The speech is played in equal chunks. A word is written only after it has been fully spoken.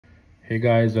Hey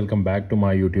guys, welcome back to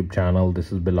my YouTube channel.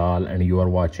 This is Bilal and you are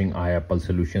watching iApple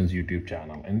Solutions YouTube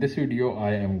channel. In this video,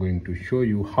 I am going to show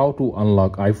you how to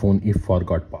unlock iPhone if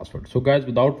forgot password. So guys,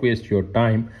 without waste your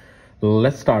time,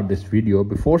 let's start this video.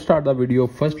 Before start the video,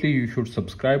 firstly, you should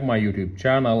subscribe my YouTube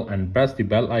channel and press the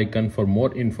bell icon for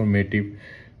more informative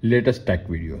latest tech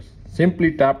videos.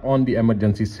 Simply tap on the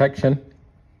emergency section.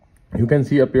 You can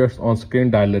see appears on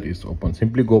screen dialer is open.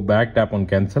 Simply go back, tap on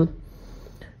cancel.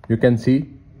 You can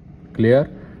see clear.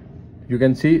 You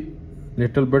can see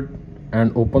little bit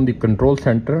and open the control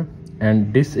center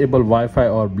and disable Wi-Fi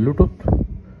or Bluetooth.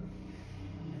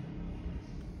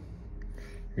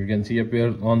 You can see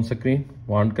appears on screen.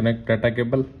 Want connect data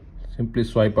cable? Simply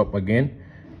swipe up again.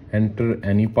 Enter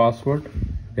any password.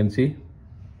 You can see.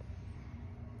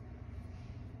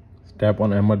 Tap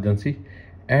on emergency.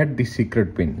 Add the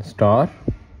secret pin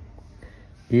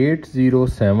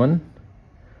 *807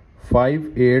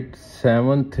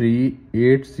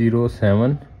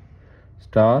 5873807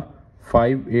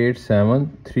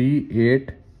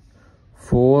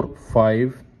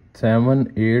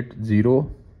 *587384578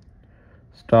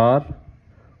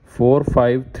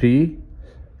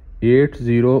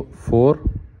 *4538804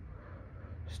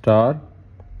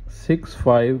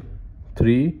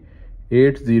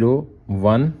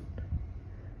 *6538801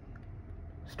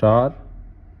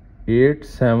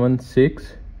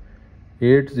 *876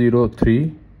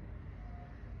 803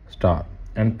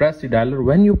 and press the dialer.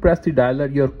 When you press the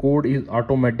dialer, your code is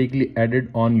automatically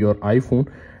added on your iPhone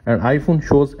and iPhone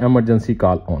shows emergency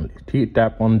call only.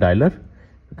 Tap on dialer.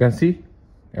 You can see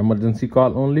emergency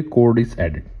call only, code is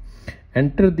added.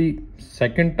 Enter the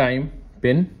second time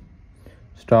pin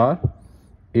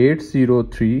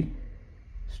 *803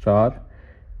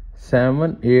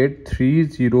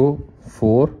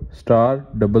 *78304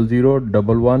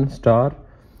 *0011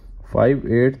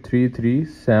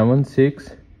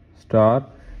 *583376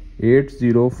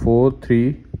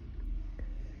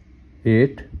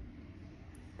 *80438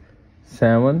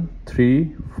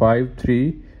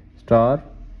 7353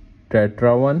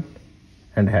 *tetra1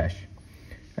 and hash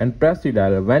and press the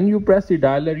dialer. When you press the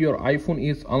dialer, your iPhone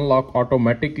is unlocked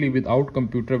automatically without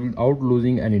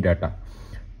losing any data.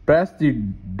 Press the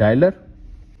dialer.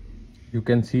 You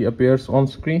can see appears on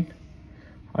screen.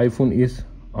 iPhone is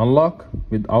unlocked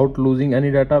without losing any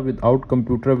data, without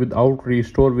computer, without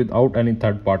restore, without any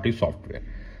third-party software.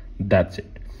 That's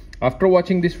it. After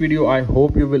watching this video, I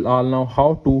hope you will all know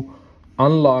how to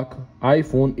unlock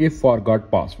iPhone if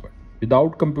forgot password,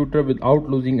 without computer, without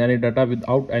losing any data,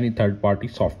 without any third-party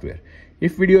software.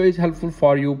 If video is helpful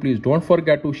for you, please don't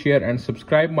forget to share and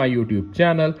subscribe my YouTube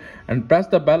channel and press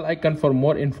the bell icon for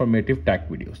more informative tech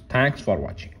videos. Thanks for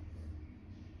watching.